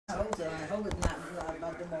I hope it's not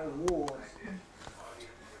about them old wars.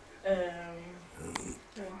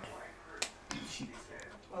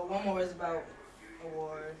 Well, one more is about a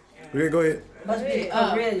war. Yeah, go ahead. Must be a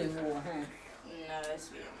Korean war, huh? No, that's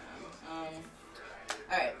Vietnam.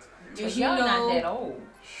 Alright. Did you know? Not that old.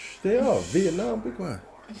 They are. Vietnam, be quiet.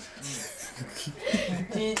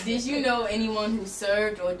 Did you know anyone who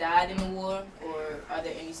served or died in the war? Or are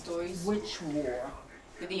there any stories? Which war?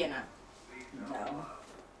 The Vietnam. No.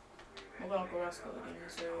 What about Uncle Roscoe?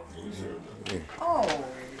 Did he serve? Oh.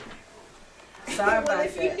 Sorry about Well,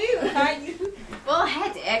 if you that. knew, how you? Well, I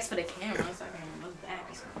had to ask for the camera so I can look back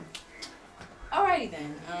or something. Alrighty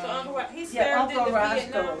then. So Uncle he served Yeah, in Uncle the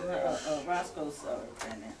Roscoe. Vietnam. Roscoe served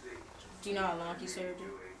in it. Do you know how long he served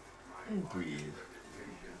it? 3 years.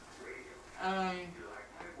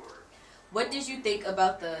 What did you think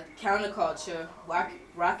about the counterculture,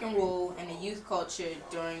 rock and roll, and the youth culture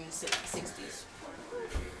during the 60s?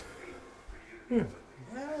 Well,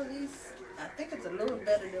 at least I think it's a little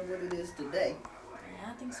better than what it is today. Yeah,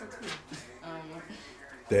 I think so too.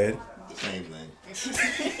 Dad? Same thing. It's the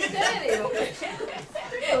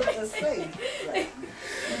same.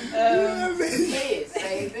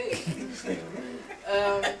 Same thing.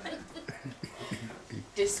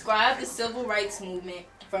 Describe the civil rights movement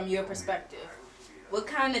from your perspective. What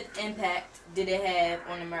kind of impact did it have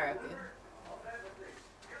on America?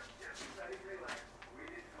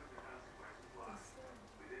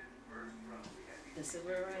 The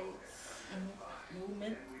civil rights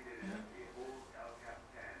movement.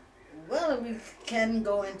 Well, we can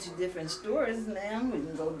go into different stores now. We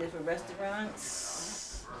can go to different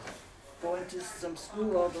restaurants. Go into some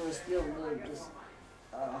school, although it's still a little just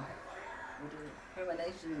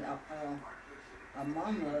discrimination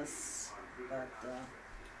among us. But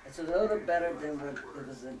it's a little better than what it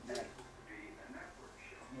was in back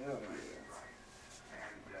early years.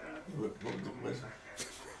 What was the question?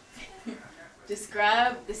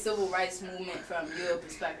 Describe the civil rights movement from your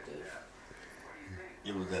perspective.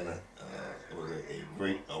 It was a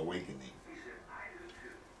great awakening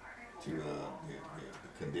to the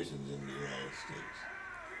conditions in the United States.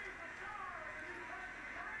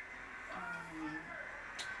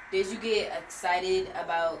 Did you get excited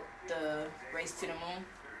about the race to the moon?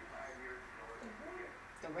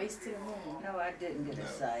 The race to the moon. No, I didn't get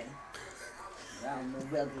excited. I don't know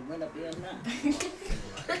whether it went up there or not.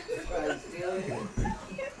 Probably still here.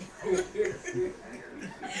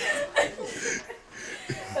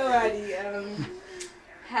 Alrighty,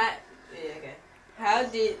 how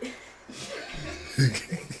did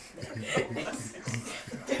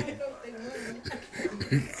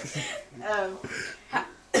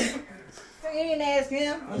You didn't ask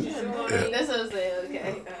him. that's what I'm saying,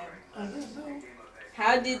 okay.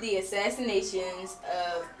 How did the assassinations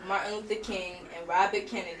of Martin Luther King and Robert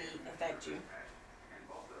Kennedy affect you?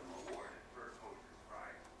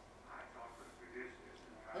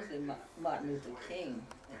 Mostly Martin Luther King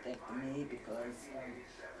affected me because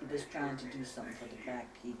he was trying to do something for the black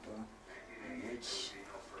people, which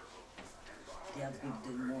the other people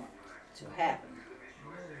didn't want to happen.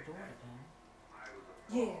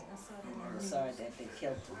 Yeah, I'm sorry that they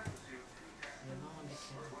killed him.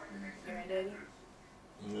 Granddaddy?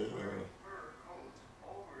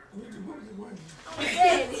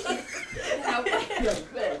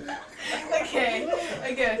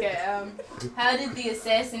 Okay. How did the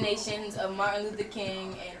assassinations of Martin Luther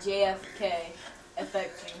King and JFK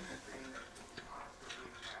affect you?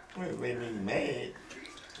 Well, it made me mad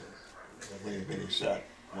when they shot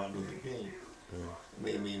Martin Luther King. It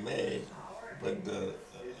made me mad, but that's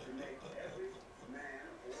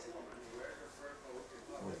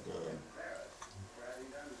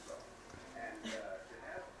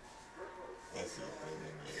it.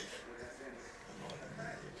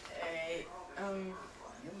 Alright,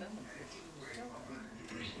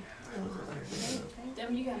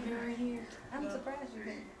 Devin, you got a mirror in here? I'm surprised you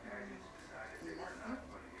didn't.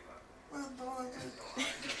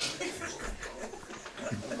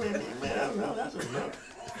 That's enough.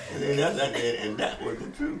 And that was the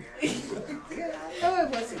truth. I know it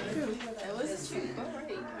wasn't true. That was true.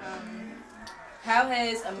 Alright. How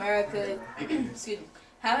has America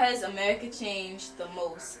how has America changed the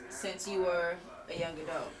most since you were a young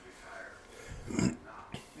adult? Since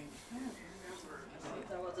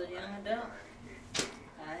I was a young adult,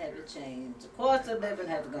 I haven't changed. Of course, the living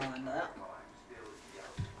has gone up.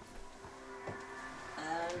 I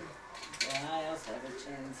else haven't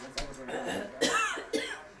changed since I was a young adult.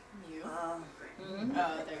 You? Hmm?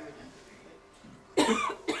 Oh, there we go.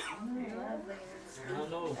 I don't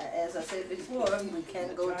know. As I said before, we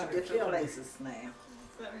can go to different places now.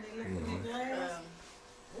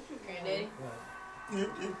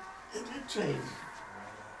 It changed.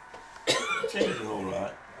 It changed a whole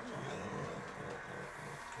lot.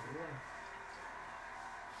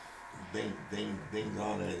 Things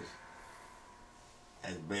aren't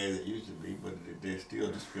as bad as it used to be, but there's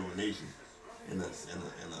still discrimination in a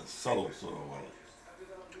subtle sort of way.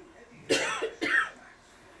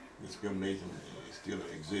 Discrimination still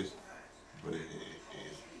exists, but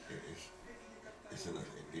it's in a,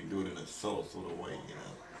 they do it in a subtle sort of way, you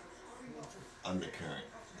know, undercurrent.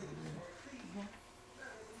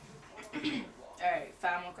 All right,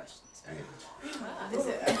 5 more questions. Yeah.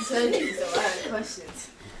 I'm telling you, it's a lot of questions.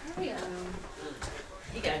 You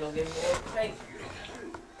gotta go get more. Right.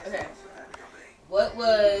 Okay. What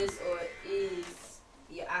was or is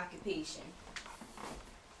your occupation?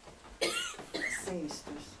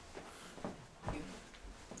 Seamstress.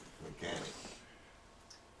 Mechanic.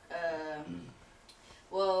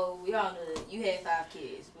 Well, we all know that you had 5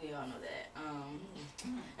 kids. We all know that.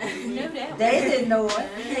 Knew that. They didn't know it.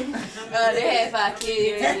 They had 5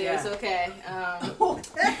 kids. Yeah, it's okay.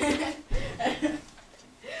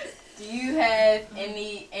 Do you have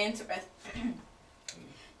any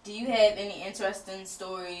interesting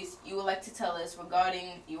stories you would like to tell us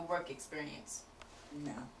regarding your work experience?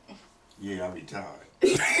 No. Yeah, I retired.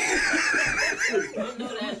 You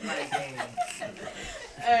know that's right there.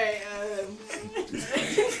 Alright,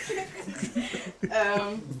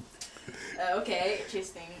 okay,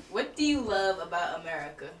 interesting. What do you love about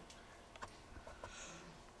America?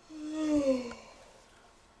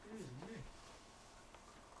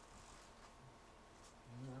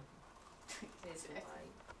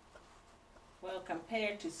 Well,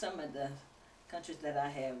 compared to some of the countries that I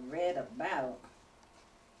have read about,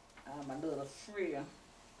 I'm a little freer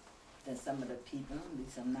than some of the people. At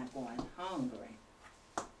least I'm not going hungry.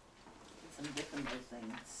 Some different little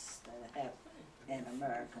things that happen in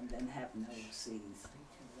America than happen overseas.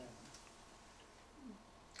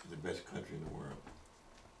 The best country in the world.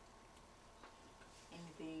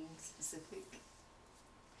 Anything specific?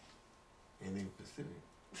 Anything Pacific.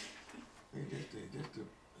 It's just the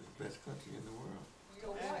best country in the world.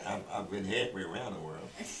 I've been halfway around the world.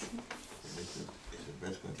 It's the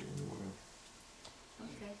best country in the world.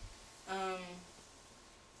 Okay.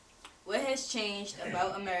 What has changed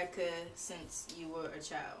about America since you were a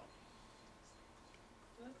child?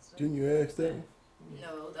 Didn't you ask that one?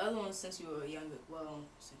 No, the other one since you were younger. Well,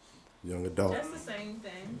 Young adult. That's the same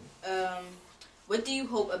thing. what do you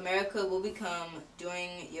hope America will become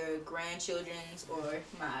during your grandchildren's or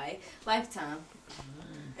my lifetime?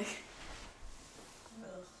 You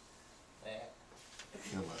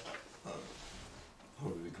know,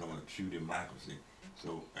 hope we become a true democracy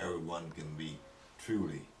so everyone can be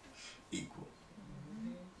truly equal.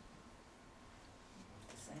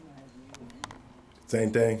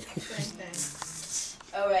 Same thing. Same thing.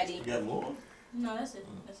 Alrighty. You got more? No, that's it.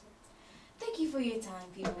 That's it. Thank you for your time,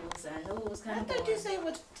 people. I know it was I kind of thought boring. you said it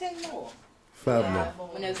was 10 more. 5 more.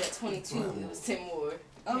 When I was at 22, it was 10 more.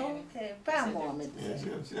 Oh, okay. 5 more. I meant to Yeah, say.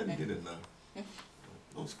 she didn't get enough.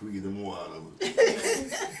 Don't squeeze them more out of it.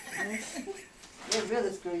 It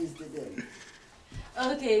really squeezed it in.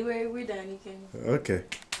 Okay, we're done. You can Okay.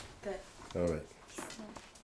 cut. All right.